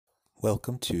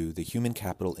Welcome to the Human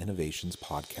Capital Innovations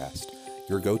Podcast,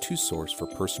 your go-to source for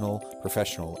personal,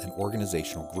 professional, and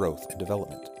organizational growth and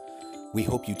development. We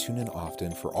hope you tune in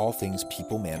often for all things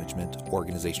people management,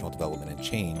 organizational development and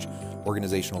change,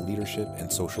 organizational leadership,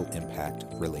 and social impact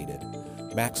related.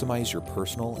 Maximize your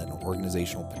personal and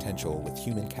organizational potential with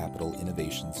Human Capital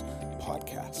Innovations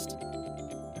Podcast.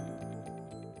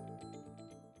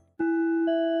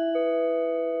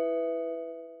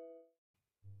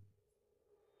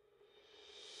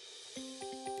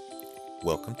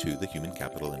 Welcome to the Human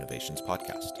Capital Innovations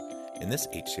Podcast. In this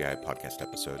HCI podcast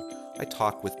episode, I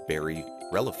talk with Barry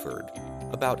Rellaford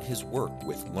about his work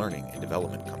with learning and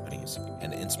development companies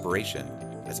and inspiration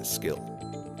as a skill.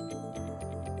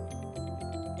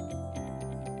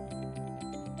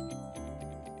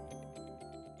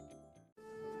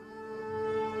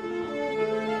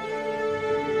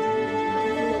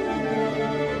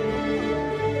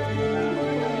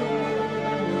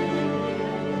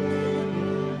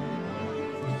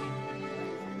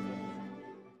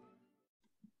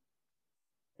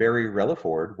 Barry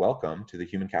Rellaford, welcome to the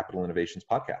Human Capital Innovations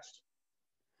Podcast.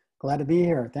 Glad to be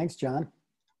here. Thanks, John.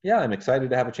 Yeah, I'm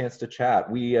excited to have a chance to chat.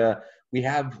 We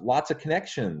have lots of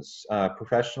connections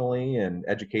professionally and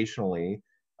educationally.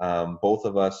 Both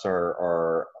of us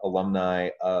are alumni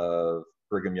of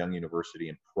Brigham Young University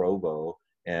in Provo,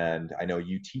 and I know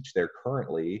you teach there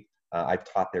currently. I've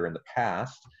taught there in the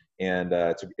past, and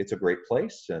it's a great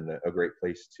place and a great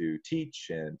place to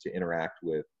teach and to interact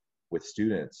with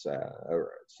students.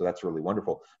 So that's really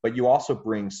wonderful. But you also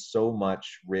bring so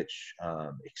much rich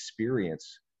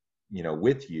experience,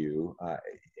 with you.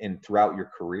 And throughout your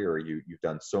career, you've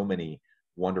done so many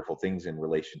wonderful things in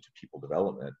relation to people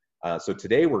development. So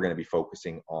today we're going to be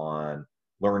focusing on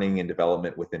learning and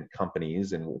development within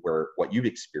companies and what you've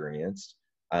experienced.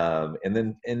 And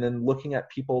then looking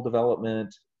at people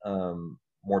development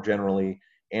more generally,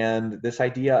 and this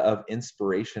idea of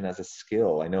inspiration as a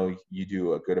skill. I know you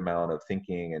do a good amount of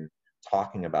thinking and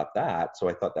talking about that, so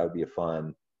I thought that would be a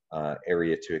fun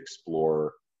area to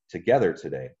explore together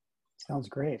today. Sounds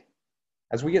great.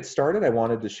 As we get started, I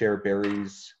wanted to share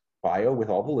Barry's bio with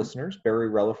all the listeners. Barry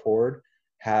Rellaford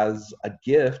has a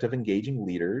gift of engaging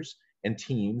leaders and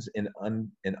teams in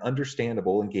an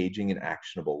understandable, engaging, and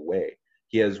actionable way.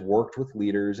 He has worked with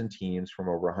leaders and teams from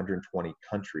over 120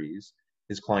 countries.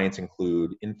 His clients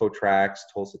include InfoTrax,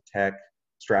 Tulsa Tech,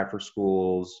 Stratford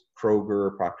Schools,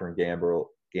 Kroger, Procter & Gamble,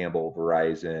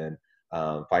 Verizon,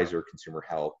 Pfizer Consumer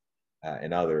Health,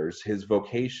 and others. His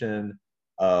vocation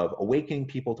of awakening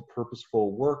people to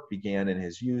purposeful work began in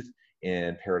his youth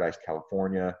in Paradise,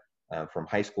 California, from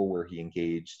high school, where he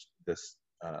engaged the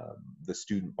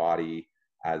student body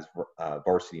as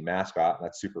varsity mascot.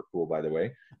 That's super cool, by the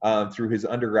way. Through his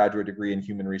undergraduate degree in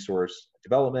human resource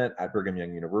development at Brigham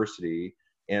Young University,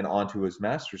 and onto his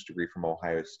master's degree from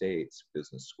Ohio State's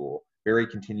business school. Barry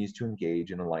continues to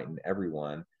engage and enlighten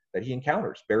everyone that he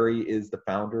encounters. Barry is the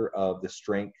founder of The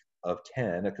Strength of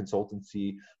 10, a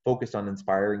consultancy focused on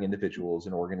inspiring individuals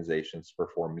and organizations to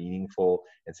perform meaningful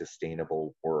and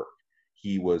sustainable work.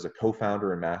 He was a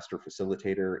co-founder and master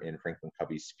facilitator in Franklin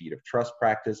Covey's Speed of Trust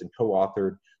practice and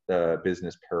co-authored the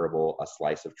business parable, A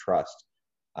Slice of Trust.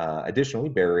 Additionally,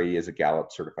 Barry is a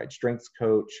Gallup certified strengths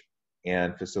coach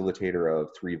and facilitator of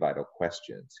 3 Vital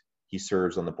Questions. He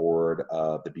serves on the board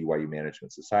of the BYU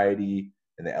Management Society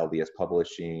and the LDS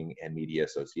Publishing and Media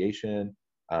Association.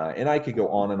 And I could go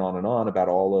on and on and on about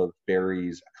all of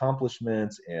Barry's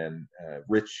accomplishments and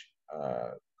rich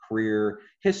career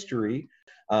history.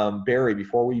 Barry,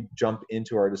 before we jump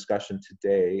into our discussion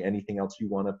today, anything else you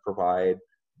want to provide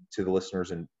to the listeners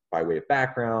and by way of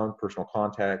background, personal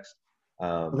context?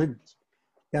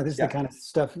 This is the kind of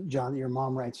stuff, John, that your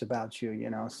mom writes about you,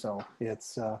 so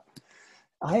it's,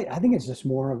 I think it's just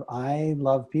more of, I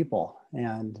love people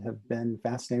and have been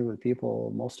fascinated with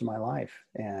people most of my life.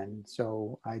 And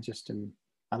so I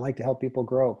like to help people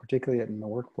grow, particularly in the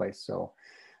workplace. So,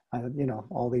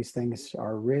 all these things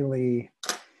are really,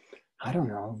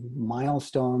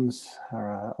 milestones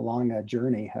along a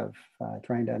journey of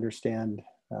trying to understand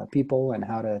people and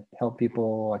how to help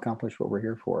people accomplish what we're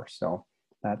here for. So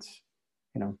that's,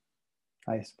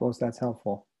 I suppose that's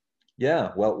helpful.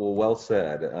 Yeah, well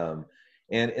said.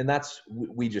 And that's,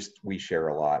 we share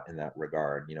a lot in that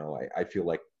regard. I feel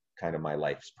like kind of my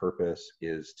life's purpose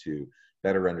is to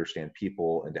better understand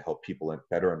people and to help people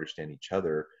better understand each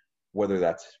other, whether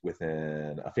that's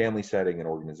within a family setting, an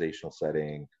organizational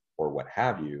setting, or what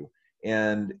have you.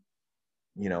 And,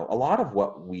 a lot of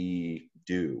what we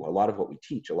do, a lot of what we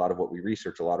teach, a lot of what we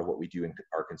research, a lot of what we do in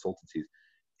our consultancies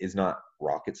is not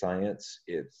rocket science.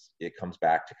 It comes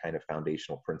back to kind of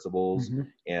foundational principles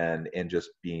Mm-hmm. and just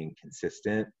being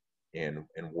consistent and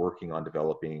working on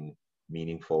developing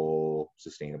meaningful,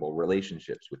 sustainable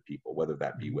relationships with people, whether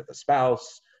that be with a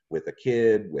spouse, with a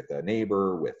kid, with a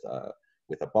neighbor, with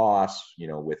a boss,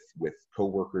 with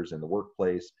coworkers in the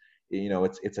workplace.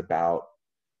 It's about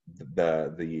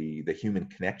the human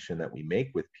connection that we make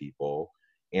with people,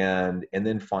 and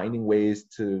then finding ways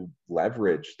to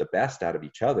leverage the best out of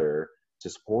each other to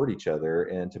support each other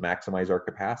and to maximize our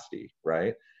capacity,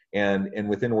 right? And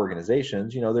within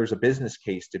organizations, there's a business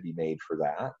case to be made for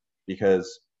that,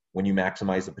 because when you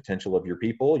maximize the potential of your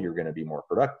people, you're going to be more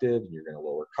productive, and you're going to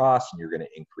lower costs, and you're going to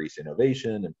increase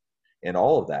innovation and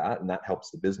all of that, and that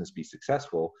helps the business be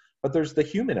successful. But there's the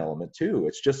human element too.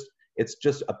 It's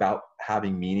just about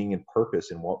having meaning and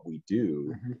purpose in what we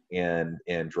do, Mm-hmm.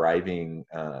 and driving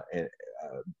and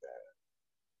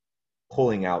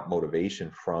pulling out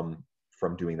motivation from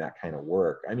doing that kind of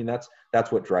work. I mean,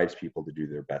 that's what drives people to do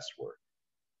their best work.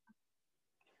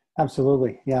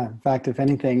 Absolutely. Yeah. In fact, if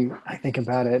anything, I think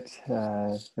about it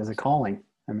as a calling.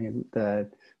 I mean, the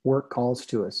work calls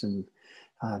to us, and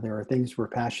there are things we're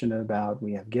passionate about.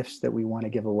 We have gifts that we want to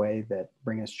give away that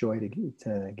bring us joy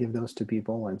to give those to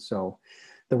people. And so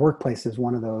the workplace is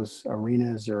one of those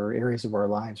arenas or areas of our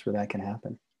lives where that can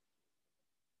happen.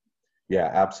 Yeah,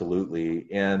 absolutely.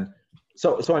 And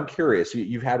so I'm curious,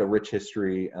 you've had a rich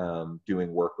history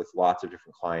doing work with lots of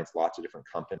different clients, lots of different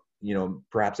companies,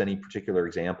 perhaps any particular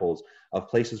examples of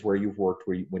places where you've worked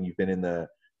when you've been in the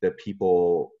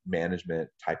people management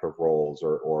type of roles,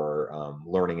 or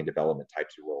learning and development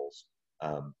types of roles.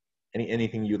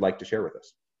 Anything you'd like to share with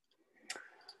us?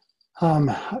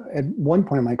 At one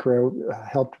point in my career,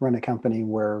 helped run a company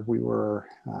where we were,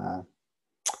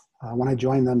 when I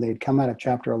joined them, they'd come out of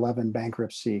Chapter 11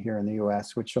 bankruptcy here in the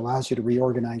US, which allows you to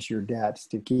reorganize your debts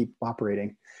to keep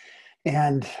operating.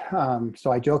 And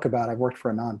so I joke about, I worked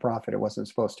for a nonprofit. It wasn't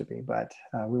supposed to be, but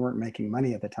we weren't making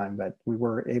money at the time, but we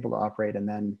were able to operate, and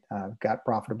then got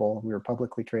profitable. We were a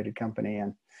publicly traded company,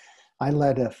 and I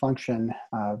led a function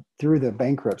through the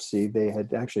bankruptcy. They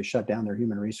had actually shut down their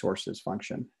human resources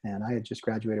function. And I had just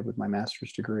graduated with my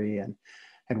master's degree and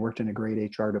had worked in a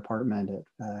great HR department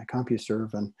at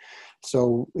CompuServe. And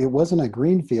so it wasn't a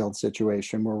greenfield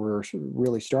situation where we were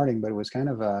really starting, but it was kind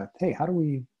of a, hey, how do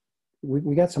we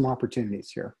got some opportunities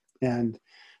here. And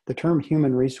the term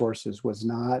human resources was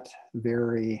not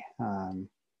very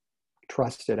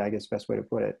trusted, I guess, best way to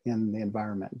put it, in the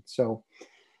environment. So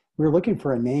we were looking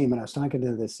for a name, and I was talking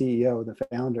to the CEO, the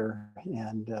founder,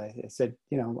 and I said,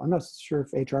 I'm not sure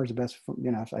if HR is the best,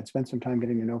 I'd spent some time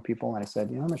getting to know people, and I said,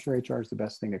 I'm not sure HR is the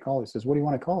best thing to call. He says, what do you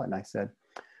want to call it? And I said,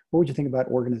 what would you think about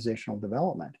organizational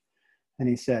development? And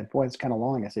he said, boy, it's kind of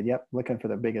long. I said, yep, looking for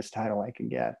the biggest title I can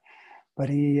get. But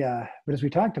but as we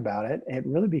talked about it, it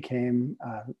really became,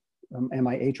 and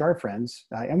my HR friends,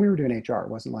 and we were doing HR. It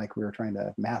wasn't like we were trying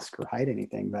to mask or hide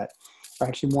anything, but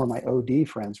actually more my OD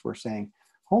friends were saying,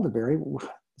 hold it, Barry, it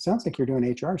sounds like you're doing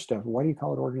HR stuff. Why do you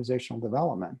call it organizational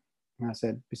development? And I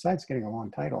said, besides getting a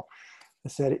long title, I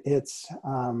said, it's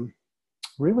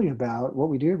really about what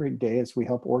we do every day is we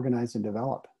help organize and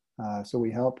develop. So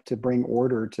we help to bring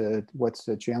order to what's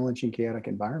a challenging, chaotic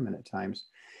environment at times.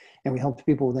 And we help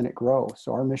people within it grow.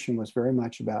 So our mission was very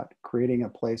much about creating a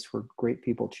place where great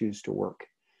people choose to work.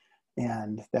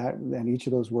 And each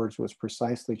of those words was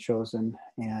precisely chosen.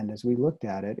 And as we looked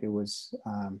at it, it was,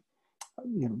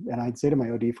 and I'd say to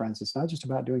my OD friends, it's not just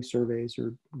about doing surveys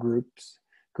or group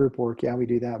work. Yeah, we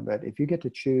do that. But if you get to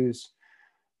choose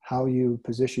how you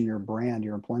position your brand,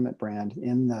 your employment brand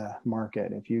in the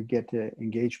market, if you get to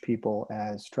engage people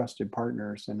as trusted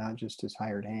partners and not just as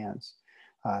hired hands,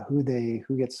 who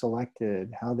gets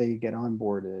selected, how they get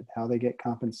onboarded, how they get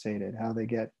compensated, how they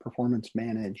get performance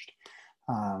managed,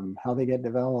 how they get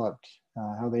developed,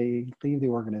 how they leave the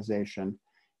organization.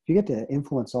 If you get to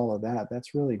influence all of that,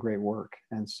 that's really great work.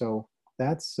 And so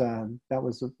that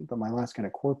was my last kind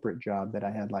of corporate job that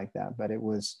I had like that. But it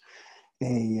was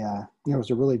it was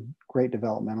a really great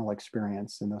developmental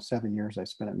experience. And those 7 years I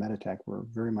spent at Meditech were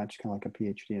very much kind of like a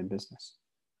PhD in business.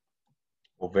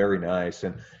 Well, very nice.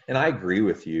 And I agree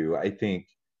with you. I think,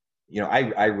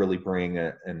 I really bring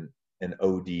an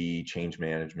OD change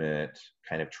management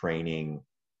kind of training,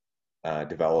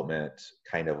 development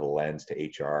kind of a lens to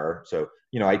HR. So,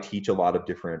 I teach a lot of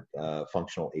different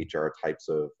functional HR types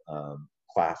of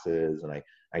classes, and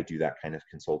I do that kind of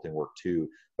consulting work too.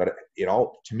 But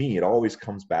to me, it always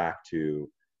comes back to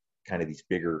kind of these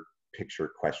bigger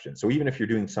picture questions. So even if you're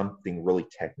doing something really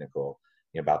technical,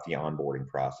 about the onboarding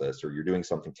process, or you're doing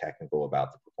something technical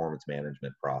about the performance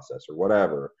management process or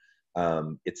whatever,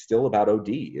 it's still about OD.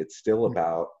 It's still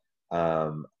about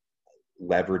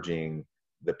leveraging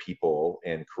the people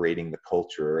and creating the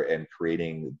culture and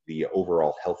creating the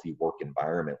overall healthy work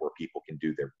environment where people can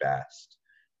do their best.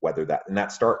 And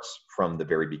that starts from the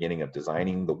very beginning of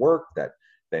designing the work, that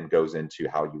then goes into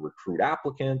how you recruit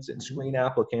applicants and screen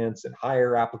applicants and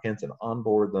hire applicants and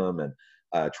onboard them and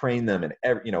train them, and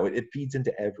it feeds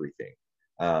into everything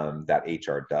that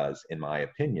HR does, in my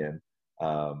opinion.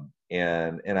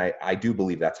 And I do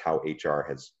believe that's how HR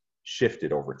has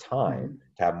shifted over time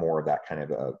to have more of that kind of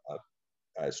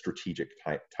a strategic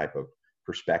type of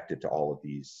perspective to all of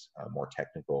these more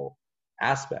technical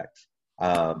aspects.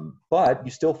 But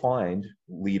you still find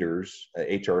leaders,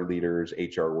 HR leaders,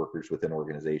 HR workers within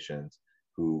organizations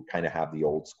who kind of have the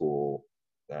old school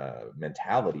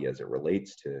mentality as it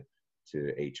relates to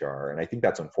HR. And I think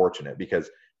that's unfortunate because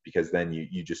then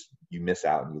you miss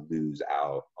out and you lose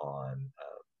out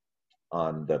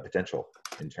on the potential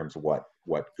in terms of what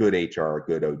good HR,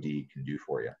 good OD can do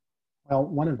for you. Well,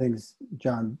 one of the things,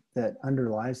 John, that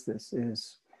underlies this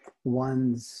is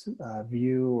one's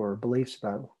view or beliefs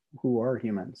about who are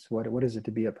humans. What is it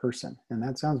to be a person? And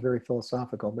that sounds very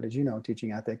philosophical, but as you know,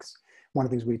 teaching ethics, one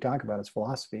of the things we talk about is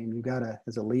philosophy. And you gotta,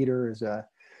 as a leader, as a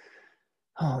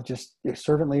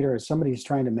servant leader, as somebody who's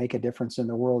trying to make a difference in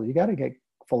the world, you gotta get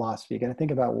philosophy. You gotta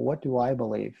think about, well, what do I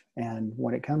believe? And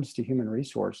when it comes to human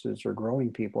resources or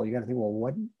growing people, you gotta think, well,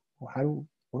 what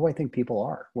do I think people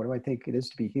are? What do I think it is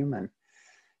to be human?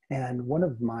 And one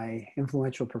of my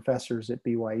influential professors at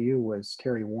BYU was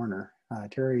Terry Warner.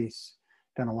 Terry's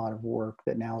done a lot of work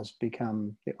that now has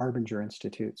become the Arbinger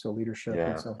Institute, so leadership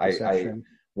and self-perception.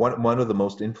 One of the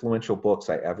most influential books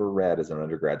I ever read as an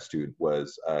undergrad student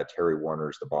was Terry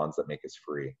Warner's The Bonds That Make Us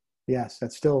Free. Yes,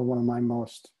 that's still one of my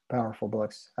most powerful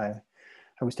books. I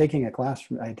was taking a class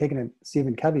I had taken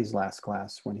Stephen Covey's last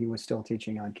class when he was still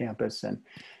teaching on campus, and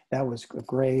that was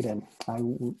great. And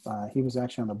he was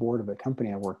actually on the board of a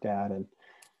company I worked at. And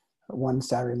one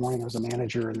Saturday morning, I was a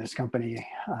manager in this company,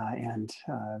 and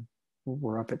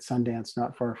we're up at Sundance,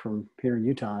 not far from here in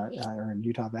Utah, or in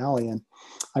Utah Valley. And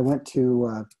I went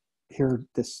to hear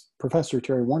this professor,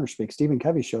 Terry Warner, speak. Stephen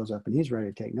Covey shows up, and he's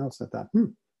ready to take notes. I thought,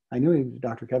 I knew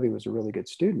Dr. Covey was a really good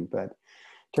student, but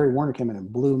Terry Warner came in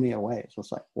and blew me away. So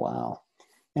it's like, wow.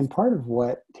 And part of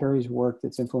what Terry's work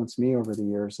that's influenced me over the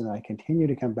years, and I continue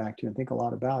to come back to and think a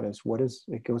lot about, is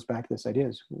it goes back to this idea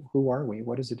is, who are we?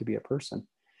 What is it to be a person?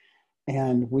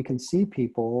 And we can see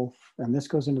people, and this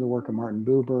goes into the work of Martin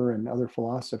Buber and other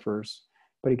philosophers,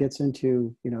 but it gets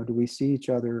into, do we see each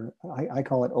other? I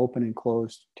call it open and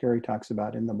closed. Terry talks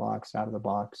about in the box, out of the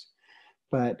box.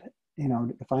 But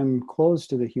if I'm closed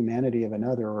to the humanity of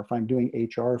another, or if I'm doing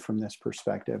HR from this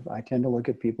perspective, I tend to look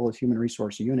at people as human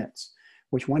resource units,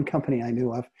 which one company I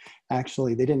knew of,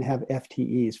 actually, they didn't have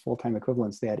FTEs, full-time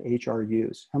equivalents. They had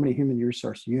HRUs. How many human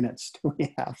resource units do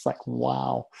we have? It's like,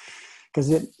 wow,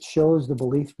 because it shows the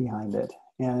belief behind it.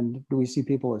 And do we see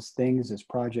people as things, as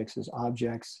projects, as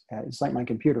objects? It's like my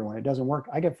computer. When it doesn't work,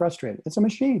 I get frustrated. It's a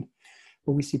machine.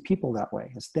 But we see people that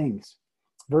way, as things,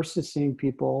 versus seeing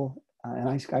people, and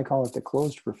I call it the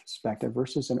closed perspective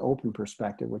versus an open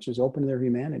perspective, which is open to their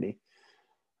humanity.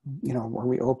 Are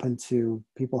we open to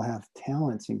people have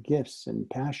talents and gifts and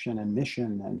passion and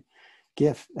mission and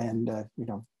gift and,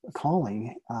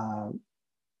 calling.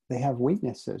 They have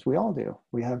weaknesses. We all do.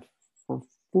 We're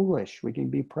foolish. We can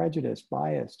be prejudiced,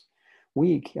 biased,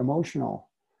 weak, emotional,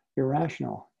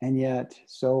 irrational, and yet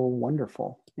so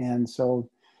wonderful. And so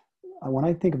when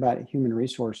I think about human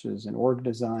resources and org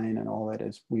design and all that,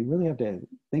 is we really have to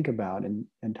think about and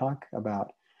talk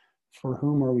about, for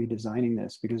whom are we designing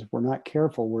this? Because if we're not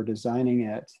careful, we're designing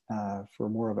it for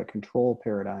more of a control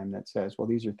paradigm that says, well,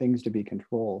 these are things to be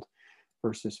controlled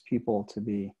versus people to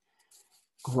be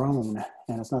grown.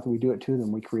 And it's not that we do it to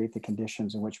them, we create the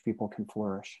conditions in which people can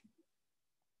flourish.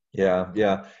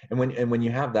 Yeah. And when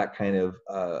you have that kind of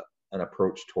an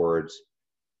approach towards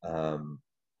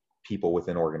people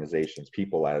within organizations,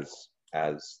 people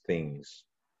as things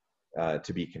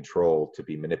to be controlled, to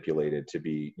be manipulated, to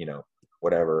be,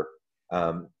 whatever,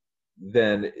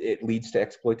 then it leads to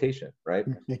exploitation, right?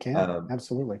 It can,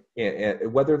 absolutely.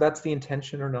 And whether that's the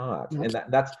intention or not. And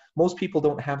that's, most people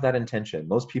don't have that intention.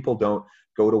 Most people don't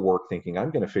go to work thinking, I'm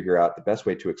going to figure out the best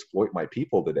way to exploit my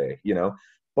people today,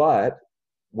 But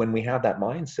when we have that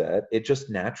mindset, it just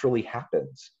naturally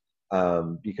happens,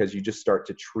 because you just start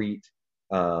to treat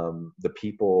the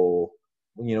people,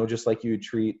 just like you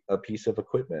treat a piece of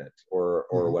equipment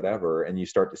or whatever, and you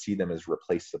start to see them as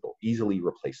replaceable, easily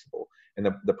replaceable. And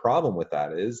the problem with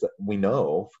that is that we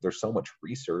know there's so much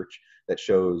research that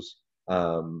shows,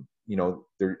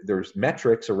 there's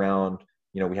metrics around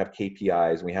we have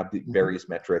KPIs and we have the various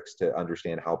metrics to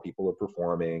understand how people are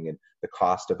performing and the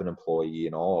cost of an employee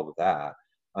and all of that.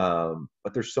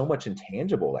 But there's so much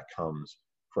intangible that comes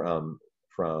from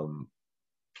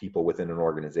people within an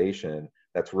organization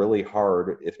that's really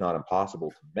hard, if not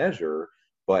impossible, to measure,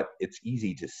 but it's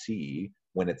easy to see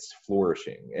when it's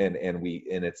flourishing. And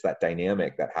it's that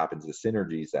dynamic that happens, the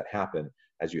synergies that happen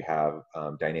as you have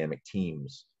dynamic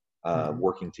teams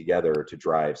working together to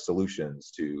drive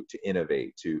solutions, to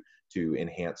innovate, to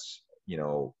enhance,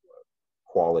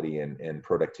 quality and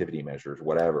productivity measures,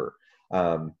 whatever.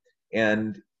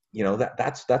 And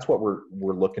that's what we're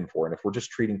looking for. And if we're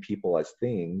just treating people as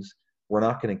things, we're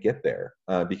not going to get there,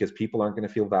 because people aren't going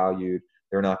to feel valued.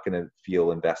 They're not going to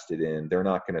feel invested in. They're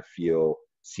not going to feel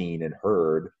seen and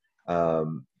heard.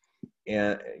 And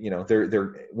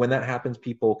they're when that happens,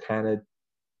 people kind of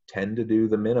tend to do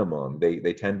the minimum.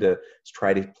 They tend to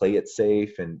try to play it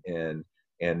safe and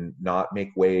not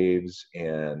make waves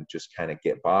and just kind of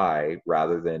get by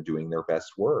rather than doing their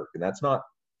best work. And that's not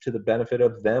to the benefit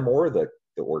of them or the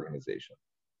organization.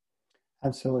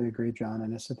 Absolutely agree, John.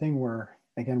 And it's the thing where,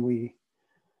 again, we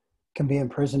can be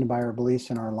imprisoned by our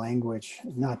beliefs and our language,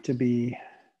 not to be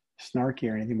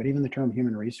snarky or anything, but even the term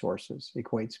human resources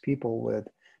equates people with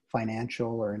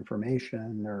financial or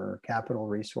information or capital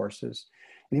resources.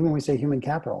 And even when we say human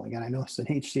capital, again, I know it's an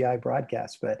HCI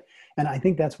broadcast, and I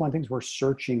think that's one of the things we're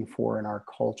searching for in our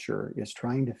culture, is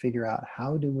trying to figure out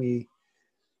how do we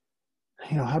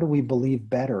believe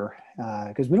better?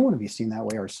 Because we don't want to be seen that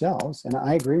way ourselves. And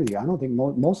I agree with you. I don't think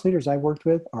most leaders I've worked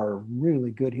with are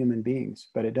really good human beings,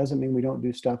 but it doesn't mean we don't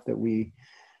do stuff that we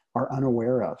are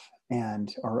unaware of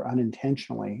and are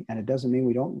unintentionally. And it doesn't mean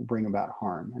we don't bring about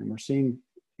harm. And we're seeing,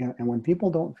 and when people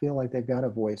don't feel like they've got a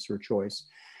voice or choice,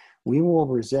 we will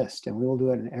resist, and we will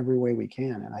do it in every way we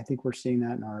can. And I think we're seeing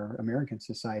that in our American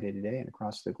society today and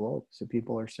across the globe. So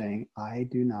people are saying, I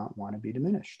do not want to be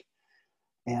diminished.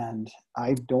 And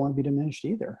I don't want to be diminished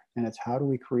either. And it's how do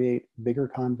we create bigger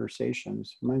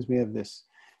conversations? Reminds me of this,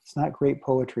 it's not great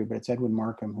poetry, but it's Edwin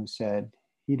Markham who said,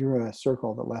 he drew a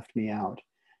circle that left me out.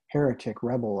 Heretic,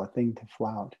 rebel, a thing to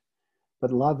flout.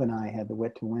 But love and I had the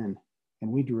wit to win,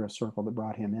 and we drew a circle that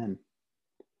brought him in.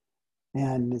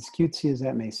 And as cutesy as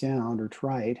that may sound or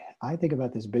trite, I think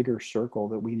about this bigger circle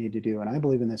that we need to do. And I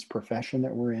believe in this profession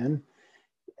that we're in.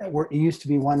 It used to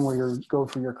be one where you go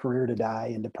for your career to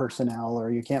die into personnel,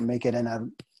 or you can't make it in a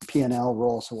P&L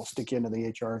role, so we'll stick you into the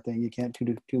HR thing. You can't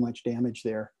do too much damage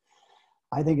there.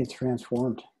 I think it's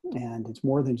transformed, and it's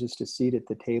more than just a seat at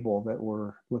the table that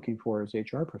we're looking for as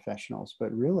HR professionals,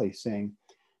 but really saying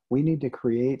we need to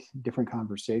create different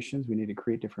conversations. We need to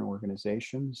create different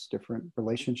organizations, different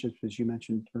relationships, as you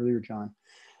mentioned earlier, John,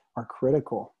 are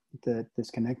critical. That this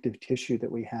connective tissue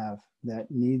that we have that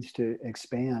needs to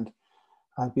expand.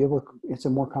 It's a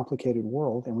more complicated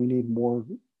world, and we need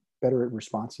better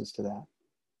responses to that.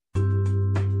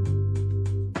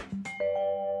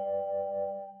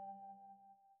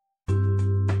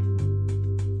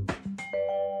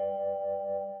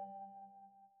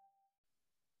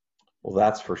 Well,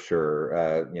 that's for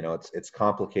sure. It's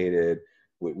complicated.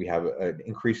 We have an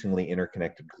increasingly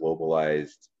interconnected,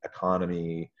 globalized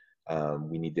economy.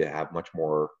 We need to have much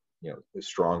more,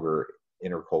 stronger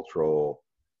intercultural,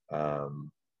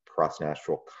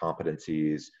 cross-national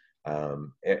competencies.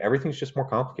 Everything's just more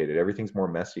complicated. Everything's more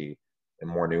messy and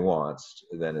more nuanced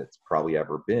than it's probably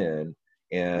ever been.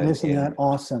 And isn't that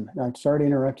awesome? I'm sorry to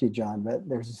interrupt you, John, but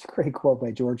there's this great quote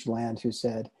by George Land who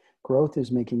said, growth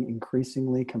is making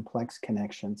increasingly complex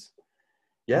connections.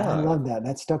 Yeah, I love that.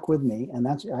 That stuck with me. And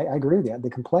I agree with that. The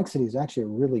complexity is actually a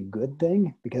really good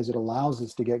thing because it allows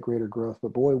us to get greater growth.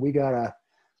 But boy, we got to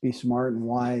be smart and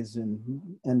wise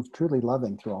and truly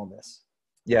loving through all this.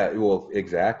 Yeah, well,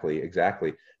 exactly.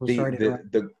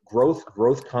 The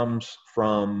growth comes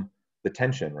from the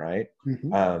tension, right?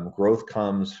 Mm-hmm. Growth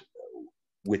comes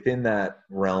within that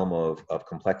realm of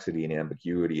complexity and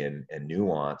ambiguity and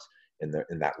nuance in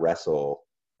that wrestle.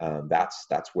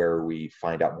 That's where we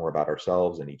find out more about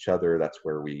ourselves and each other. That's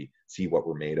where we see what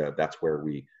we're made of. That's where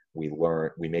we learn,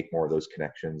 we make more of those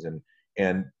connections.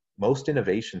 And most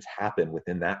innovations happen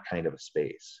within that kind of a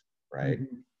space, right?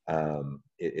 Mm-hmm.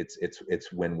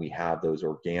 It's when we have those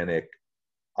organic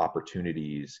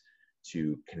opportunities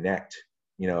to connect,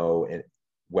 and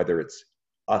whether it's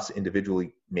us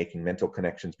individually making mental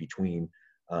connections between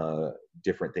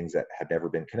different things that have never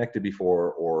been connected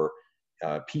before, or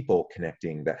people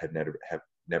connecting that have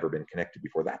never been connected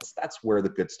before. That's where the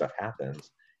good stuff happens.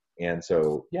 And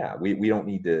so, yeah, we don't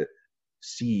need to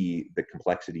see the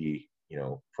complexity,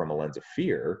 from a lens of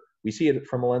fear. We see it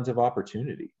from a lens of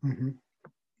opportunity. Mm-hmm.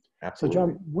 So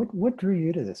John, Absolutely. what drew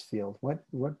you to this field?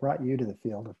 What brought you to the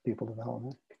field of people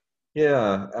development?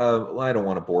 Yeah. Well, I don't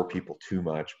want to bore people too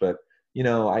much, but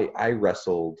I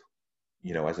wrestled,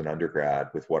 as an undergrad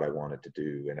with what I wanted to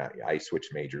do, and I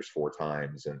switched majors 4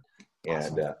 times, and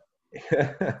Awesome.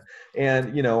 and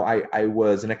I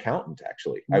was an accountant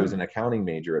actually. I was Mm-hmm. an accounting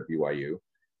major at BYU.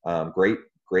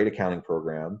 Great accounting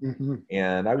program,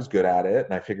 and I was good at it.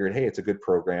 And I figured, hey, it's a good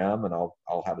program, and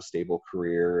I'll have a stable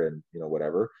career, and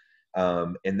whatever.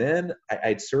 And then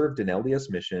I'd served an LDS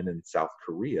mission in South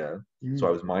Korea, so I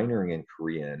Mm. was minoring in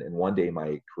Korean. And one day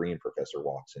my Korean professor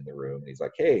walks in the room, and he's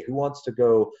like, "Hey, who wants to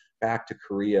go back to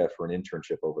Korea for an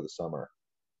internship over the summer?"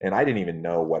 And I didn't even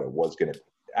know what it was going to.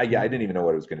 Yeah, I didn't even know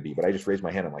what it was going to be, but I just raised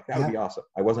my hand. I'm like, that would Yeah. be awesome.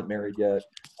 I wasn't married yet.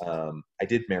 I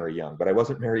did marry young, but I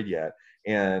wasn't married yet,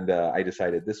 and I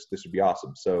decided this would be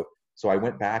awesome. So I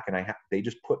went back, and they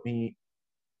just put me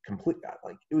complete,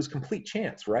 like it was complete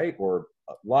chance, right, or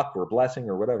luck or blessing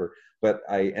or whatever. But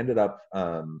I ended up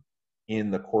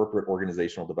in the corporate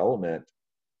organizational development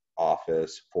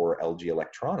office for LG Oh,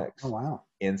 Electronics wow.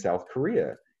 in South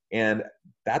Korea. And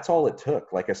that's all it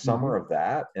took, like a Mm-hmm. summer of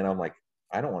that. And I'm like,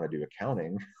 I don't want to do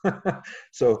accounting.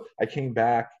 So I came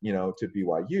back, to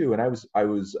BYU, and I was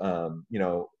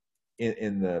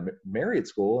in the Marriott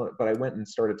School, but I went and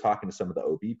started talking to some of the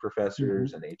OB Mm-hmm.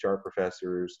 professors and HR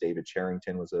professors. David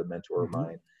Charrington was a mentor of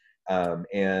Mm-hmm.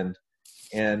 mine.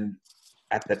 And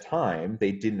at the time,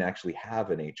 they didn't actually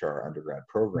have an HR undergrad Mm-hmm.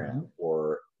 program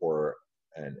or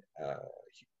an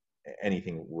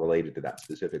anything related to that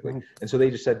specifically. Right. And so they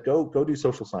just said, go do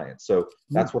social science. So Mm.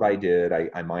 that's what I did.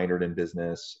 I minored in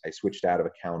business. I switched out of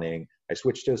accounting. I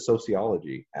switched to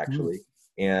sociology Mm. actually,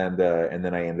 and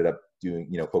then I ended up doing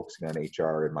focusing on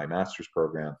HR in my master's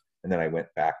program, and then I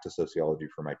went back to sociology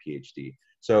for my PhD.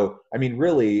 So I mean,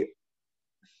 really,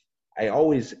 I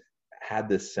always had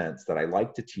this sense that I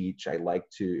like to teach. I like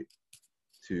to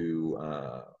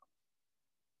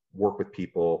work with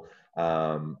people.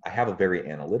 I have a very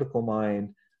analytical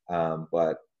mind,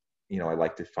 but I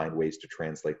like to find ways to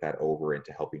translate that over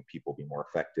into helping people be more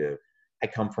effective. I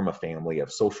come from a family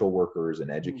of social workers and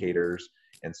Mm-hmm. educators,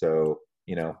 and so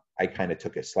I kind of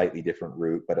took a slightly different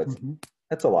route, but Mm-hmm.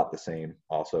 it's a lot the same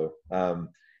also.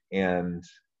 And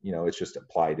it's just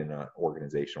applied in an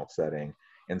organizational setting.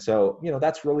 And so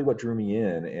that's really what drew me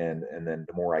in, and then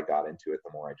the more I got into it,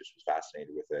 the more I just was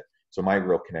fascinated with it. So my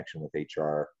real connection with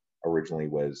HR originally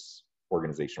was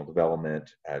organizational development,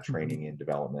 Mm-hmm. training and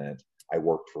development. I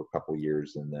worked for a couple of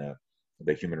years in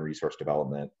the human resource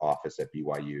development office at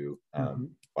BYU Mm-hmm.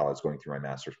 while I was going through my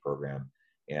master's program.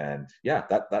 And yeah,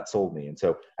 that sold me. And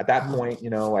so at that Wow. point,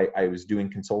 I was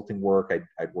doing consulting work.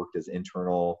 I'd worked as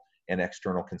internal and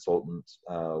external consultant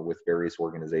with various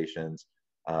organizations.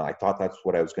 I thought that's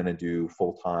what I was going to do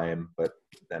full time, but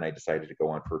then I decided to go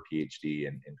on for a PhD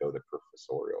and go the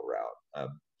professorial route.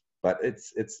 But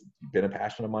it's been a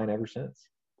passion of mine ever since.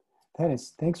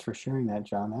 Thanks for sharing that,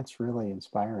 John. That's really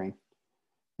inspiring.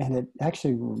 And it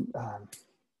actually,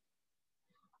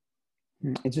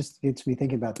 it just gets me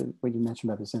thinking about what you mentioned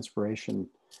about this inspiration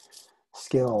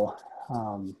skill.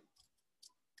 Um,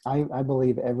 I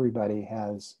believe everybody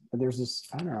there's this,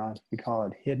 I don't know, we call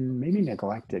it hidden, maybe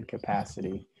neglected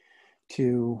capacity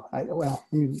well,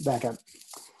 let me back up.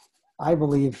 I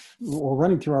believe we're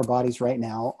running through our bodies right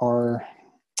now are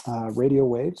radio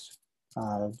waves,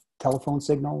 uh, telephone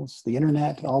signals, the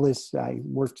internet, all this. I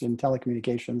worked in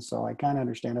telecommunications, so I kind of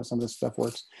understand how some of this stuff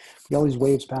works. We got all these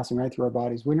waves passing right through our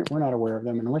bodies. We're not aware of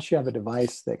them. And unless you have a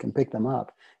device that can pick them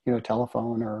up,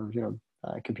 telephone or,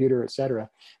 computer, et cetera,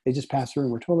 they just pass through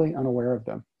and we're totally unaware of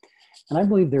them. And I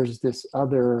believe there's this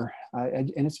other,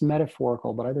 and it's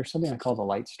metaphorical, but there's something I call the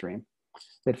light stream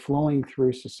that flowing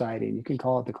through society, and you can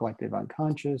call it the collective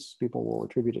unconscious. People will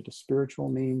attribute it to spiritual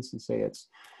means and say it's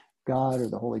God or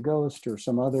the Holy Ghost or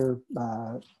some other.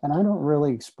 And I don't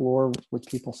really explore with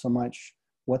people so much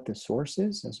what the source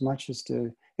is as much as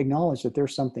to acknowledge that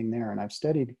there's something there. And I've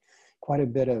studied quite a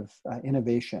bit of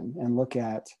innovation and look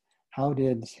at how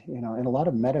did, in a lot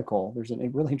of medical, there's a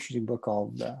really interesting book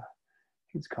called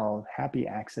it's called Happy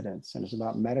Accidents, and it's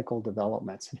about medical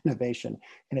developments and innovation.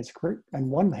 And it's on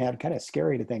one hand kind of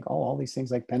scary to think, oh, all these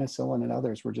things like penicillin and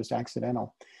others were just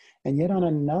accidental. And yet on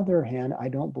another hand, I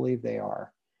don't believe they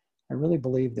are. I really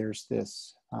believe there's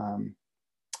this, and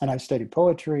I've studied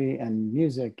poetry and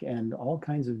music and all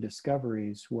kinds of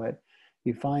discoveries. What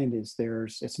you find is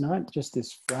it's not just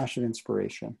this flash of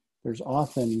inspiration. There's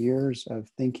often years of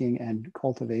thinking and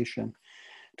cultivation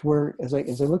to where, as I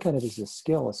look at it as a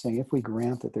skill, as saying, if we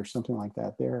grant that there's something like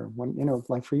that there, when,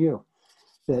 like for you,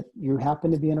 that you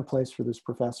happen to be in a place where this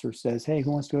professor says, hey,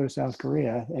 who wants to go to South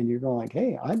Korea? And you're going like,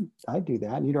 hey, I'd do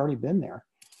that. And you'd already been there.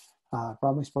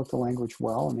 Probably spoke the language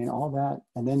well. I mean, all that.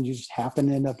 And then you just happen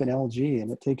to end up in LG,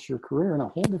 and it takes your career in a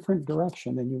whole different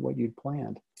direction than what you'd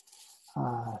planned.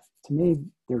 To me,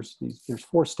 there's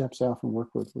 4 steps I often work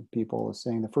with people, is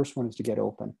saying the first one is to get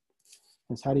open.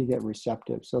 It's how do you get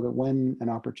receptive so that when an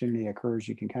opportunity occurs,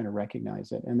 you can kind of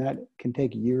recognize it. And that can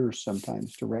take years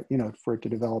sometimes to, for it to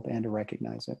develop and to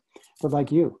recognize it. But like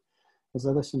you, as I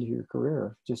listen to your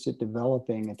career, just it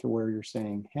developing it to where you're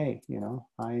saying, hey,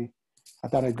 I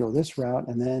thought I'd go this route,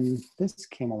 and then this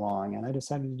came along and I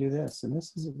decided to do this. And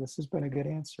this has been a good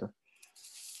answer.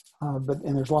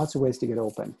 And there's lots of ways to get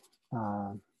open.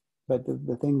 But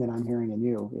the thing that I'm hearing in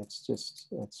you, there's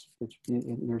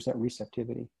that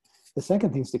receptivity. The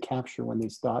second thing is to capture when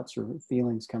these thoughts or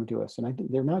feelings come to us. And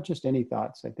they're not just any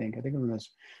thoughts, I think of them as,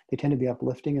 they tend to be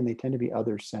uplifting and they tend to be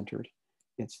others-centered.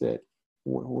 It's that,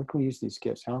 where can we use these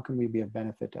gifts? How can we be of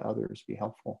benefit to others, be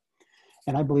helpful?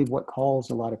 And I believe what calls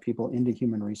a lot of people into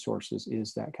human resources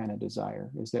is that kind of desire,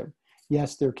 is that,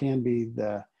 yes, there can be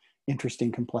the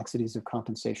interesting complexities of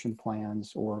compensation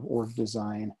plans or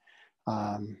design,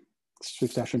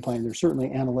 succession planning. There's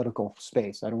certainly analytical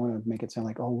space. I don't want to make it sound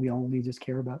like, oh, we only just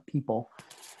care about people.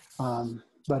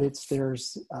 But it's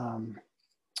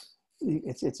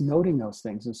noting those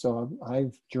things. And so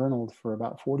I've journaled for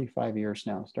about 45 years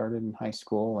now, started in high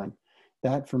school. And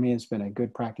that for me has been a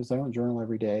good practice. I don't journal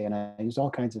every day, and I use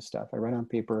all kinds of stuff. I write on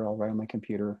paper, I'll write on my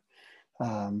computer.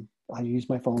 I use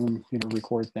my phone,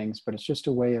 record things, but it's just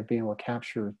a way of being able to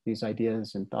capture these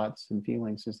ideas and thoughts and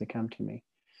feelings as they come to me.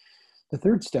 The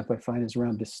third step I find is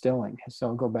around distilling. So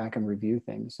I'll go back and review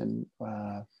things and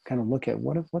kind of look at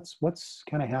what's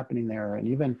kind of happening there, and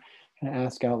even kind of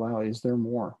ask out loud, is there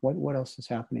more? What else is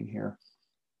happening here?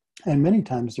 And many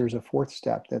times there's a fourth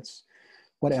step that's,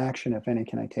 what action, if any,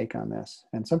 can I take on this?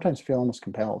 And sometimes feel almost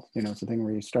compelled. It's a thing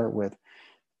where you start with,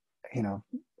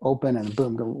 open and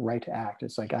boom, go right to act.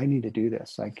 It's like, I need to do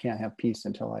this. I can't have peace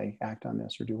until I act on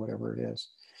this or do whatever it is.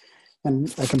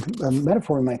 And a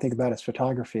metaphor we might think about is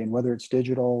photography, and whether it's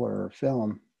digital or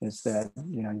film, is that,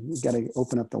 you got to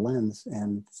open up the lens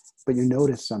but you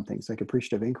notice something. It's like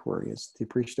appreciative inquiry. It's the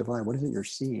appreciative eye. What is it you're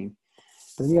seeing?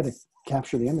 But then you got to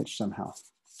capture the image somehow,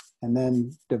 and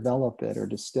then develop it or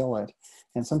distill it.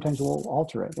 And sometimes we'll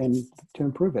alter it and to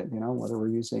improve it, whether we're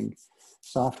using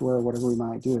software, whatever we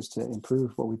might do is to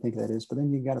improve what we think that is. But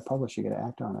then you got to publish, you got to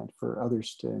act on it for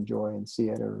others to enjoy and see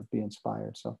it or be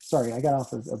inspired. So sorry, I got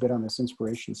off a bit on this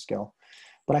inspiration skill,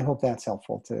 but I hope that's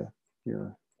helpful to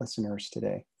your listeners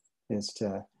today, is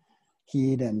to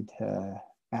heed and to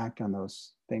act on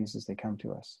those things as they come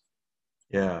to us.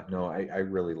 Yeah, no, I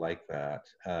really like that.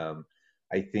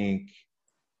 I think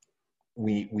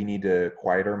we need to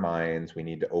quiet our minds. We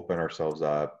need to open ourselves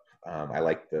up. I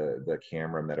like the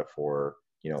camera metaphor.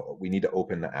 We need to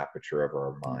open the aperture of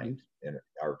our mind and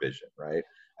our vision, right?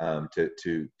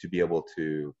 To be able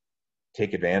to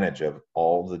take advantage of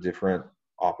all the different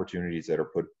opportunities that are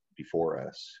put before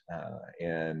us.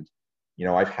 And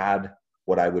I've had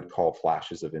what I would call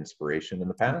flashes of inspiration in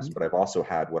the past, but I've also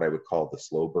had what I would call the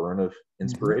slow burn of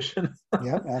inspiration.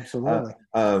 Yeah, absolutely.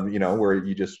 Where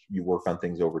you work on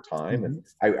things over time. And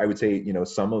I would say,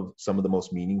 some of the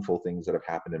most meaningful things that have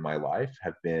happened in my life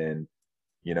have been,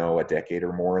 a decade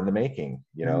or more in the making,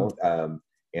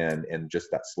 and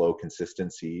just that slow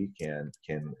consistency can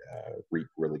reap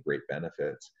really great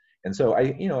benefits. And so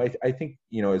I think,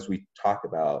 as we talk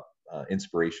about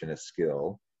inspiration as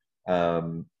skill,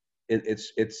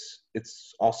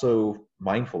 it's also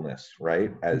mindfulness,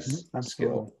 right? As a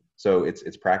skill. So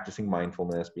it's practicing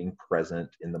mindfulness, being present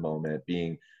in the moment,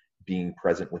 being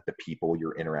present with the people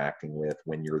you're interacting with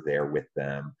when you're there with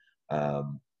them.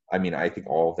 I think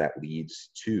all of that leads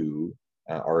to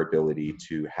our ability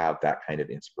to have that kind of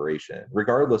inspiration,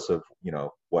 regardless of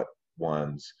what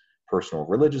one's personal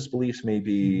religious beliefs may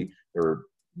be, or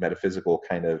metaphysical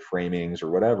kind of framings,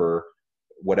 or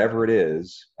whatever it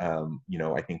is.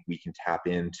 I think we can tap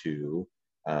into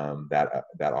that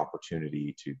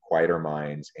opportunity to quiet our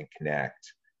minds and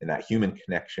connect, and that human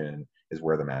connection is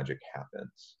where the magic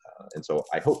happens. And so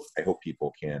I hope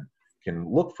people can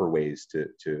look for ways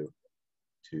to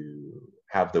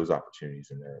have those opportunities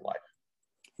in their life.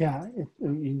 Yeah,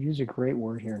 you use a great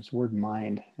word here. It's the word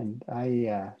mind. And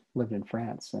I lived in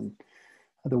France, and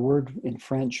the word in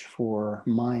French for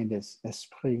mind is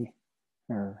esprit,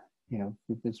 or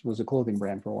this was a clothing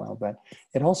brand for a while, but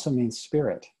it also means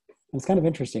spirit. And it's kind of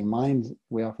interesting. Mind,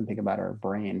 we often think about our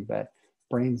brain, but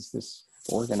brain's this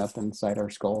organ up inside our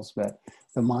skulls, but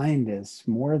the mind is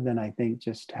more than, I think,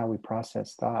 just how we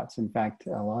process thoughts. In fact,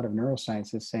 a lot of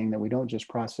neuroscience is saying that we don't just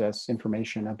process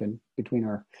information up in between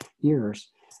our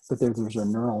ears, but there's a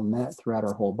neural net throughout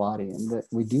our whole body, and that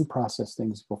we do process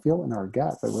things. We'll feel it in our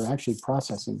gut, but we're actually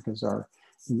processing because our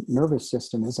nervous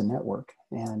system is a network.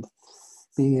 And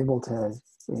being able to,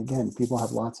 again, people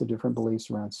have lots of different beliefs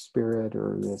around spirit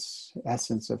or this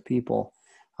essence of people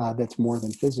that's more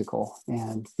than physical,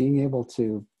 and being able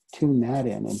to tune that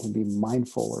in and to be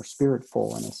mindful or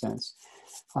spiritful in a sense.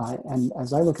 And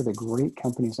as I look at the great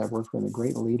companies I've worked with, the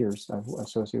great leaders I've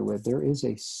associated with, there is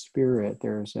a spirit,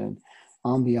 there's an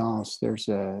ambiance, there's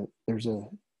a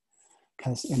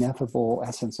kind of ineffable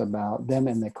essence about them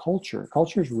and the culture.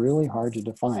 Culture is really hard to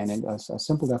define, and a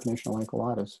simple definition I like a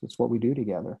lot is it's what we do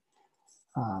together.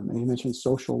 And you mentioned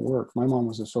social work. My mom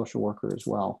was a social worker as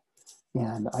well.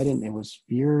 And it was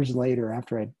years later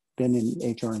after I'd been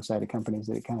in HR inside of companies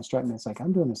that it kind of struck me. It's like,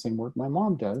 I'm doing the same work my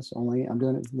mom does, only I'm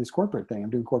doing this corporate thing. I'm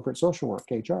doing corporate social work,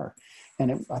 HR.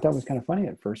 And I thought it was kind of funny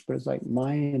at first, but it's like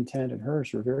my intent and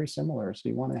hers were very similar. So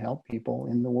you want to help people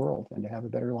in the world and to have a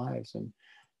better lives and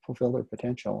fulfill their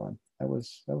potential. And that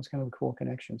was kind of a cool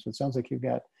connection. So it sounds like you've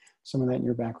got some of that in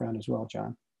your background as well,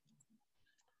 John.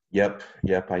 Yep,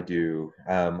 I do.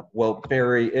 Well,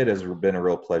 Barry, it has been a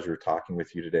real pleasure talking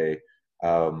with you today.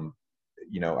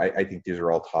 I think these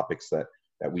are all topics that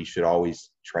we should always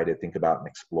try to think about and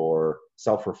explore,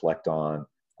 self-reflect on.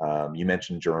 You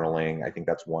mentioned journaling. I think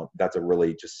that's a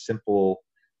really just simple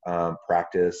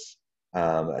practice,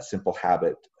 a simple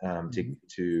habit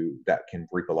to that can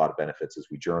reap a lot of benefits as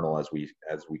we journal, as we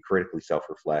critically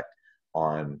self-reflect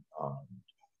on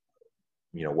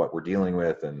what we're dealing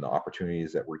with and the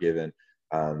opportunities that we're given,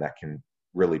 that can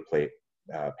really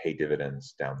pay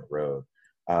dividends down the road.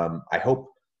 I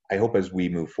hope as we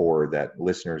move forward that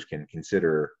listeners can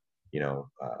consider,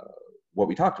 what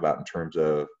we talked about in terms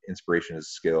of inspiration as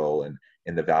a skill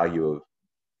and the value of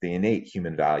the innate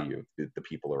human value of the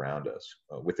people around us,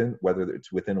 whether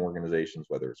it's within organizations,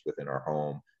 whether it's within our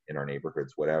home, in our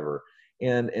neighborhoods, whatever.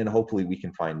 And hopefully we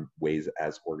can find ways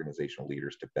as organizational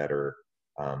leaders to better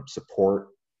support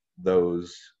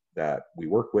those that we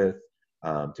work with,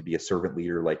 to be a servant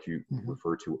leader like you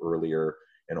referred to earlier,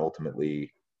 and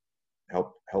ultimately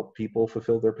help people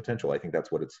fulfill their potential. I think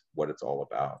that's what it's all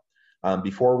about.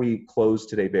 Before we close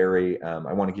today, Barry,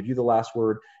 I want to give you the last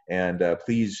word, and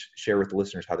please share with the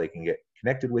listeners how they can get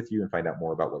connected with you and find out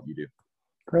more about what you do.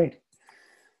 Great.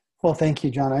 Well, thank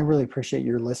you, John. I really appreciate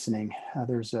your listening.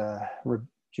 There's a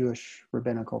Jewish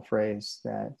rabbinical phrase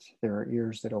that there are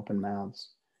ears that open mouths.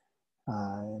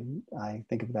 I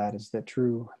think of that as that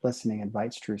true listening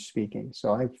invites true speaking.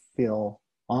 So I feel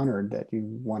honored that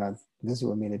you want to visit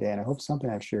with me today, and I hope something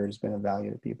I've shared has been of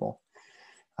value to people.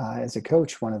 As a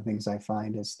coach, one of the things I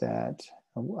find is that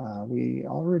we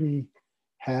already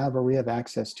have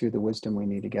access to the wisdom we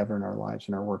need to govern our lives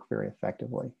and our work very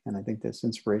effectively. And I think this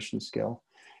inspiration skill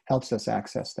helps us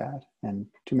access that. And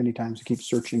too many times we keep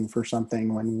searching for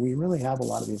something when we really have a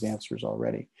lot of these answers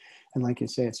already. And like you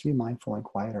say, it's to be mindful and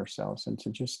quiet ourselves and to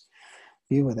just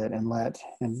be with it and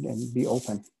and be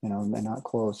open, and not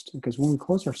closed. Because when we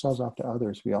close ourselves off to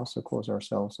others, we also close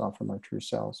ourselves off from our true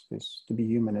selves. Because to be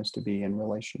human is to be in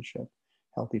relationship,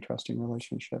 healthy, trusting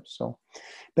relationships. So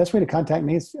best way to contact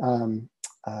me is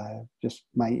just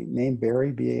my name,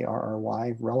 Barry, Barry,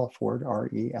 Rellaford,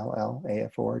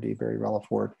 Rellaford, Barry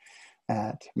Rellaford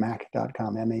at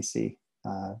mac.com, MAC.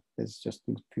 Is just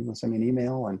people send me an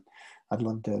email, and I'd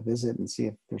love to visit and see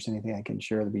if there's anything I can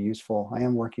share that'd be useful. I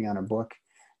am working on a book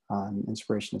on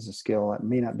inspiration as a skill. It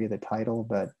may not be the title,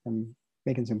 but I'm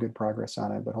making some good progress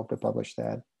on it, but hope to publish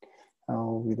that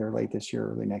either late this year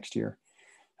or early next year.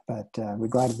 But we're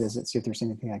glad to visit, see if there's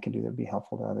anything I can do that would be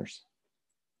helpful to others.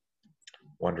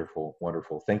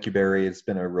 Wonderful. Thank you, Barry. It's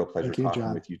been a real pleasure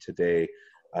talking with you today.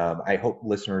 I hope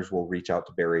listeners will reach out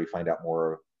to Barry, find out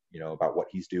more, about what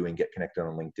he's doing, get connected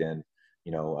on LinkedIn,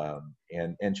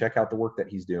 and check out the work that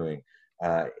he's doing.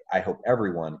 I hope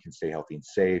everyone can stay healthy and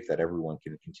safe, that everyone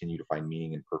can continue to find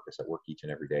meaning and purpose at work each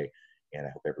and every day. And I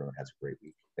hope everyone has a great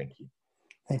week. Thank you.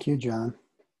 Thank you, John.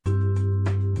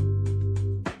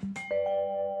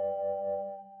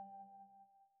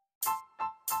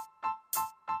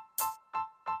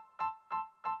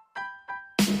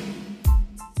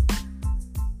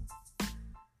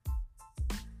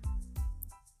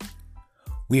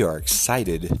 We are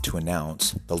excited to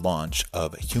announce the launch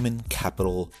of Human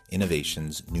Capital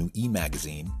Innovation's new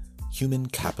e-magazine, Human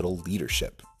Capital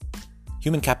Leadership.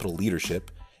 Human Capital Leadership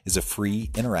is a free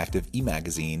interactive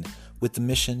e-magazine with the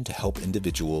mission to help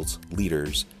individuals,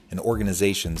 leaders, and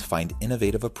organizations find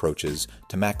innovative approaches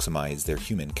to maximize their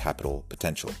human capital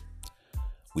potential.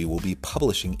 We will be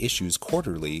publishing issues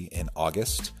quarterly in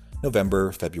August,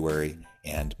 November, February,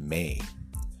 and May.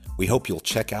 We hope you'll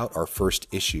check out our first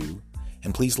issue,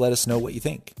 and please let us know what you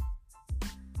think.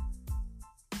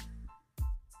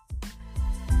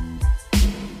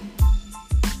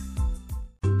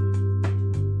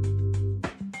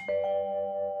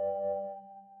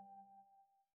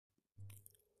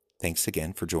 Thanks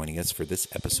again for joining us for this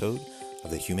episode of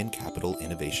the Human Capital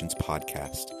Innovations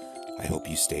Podcast. I hope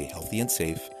you stay healthy and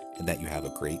safe and that you have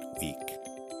a great week.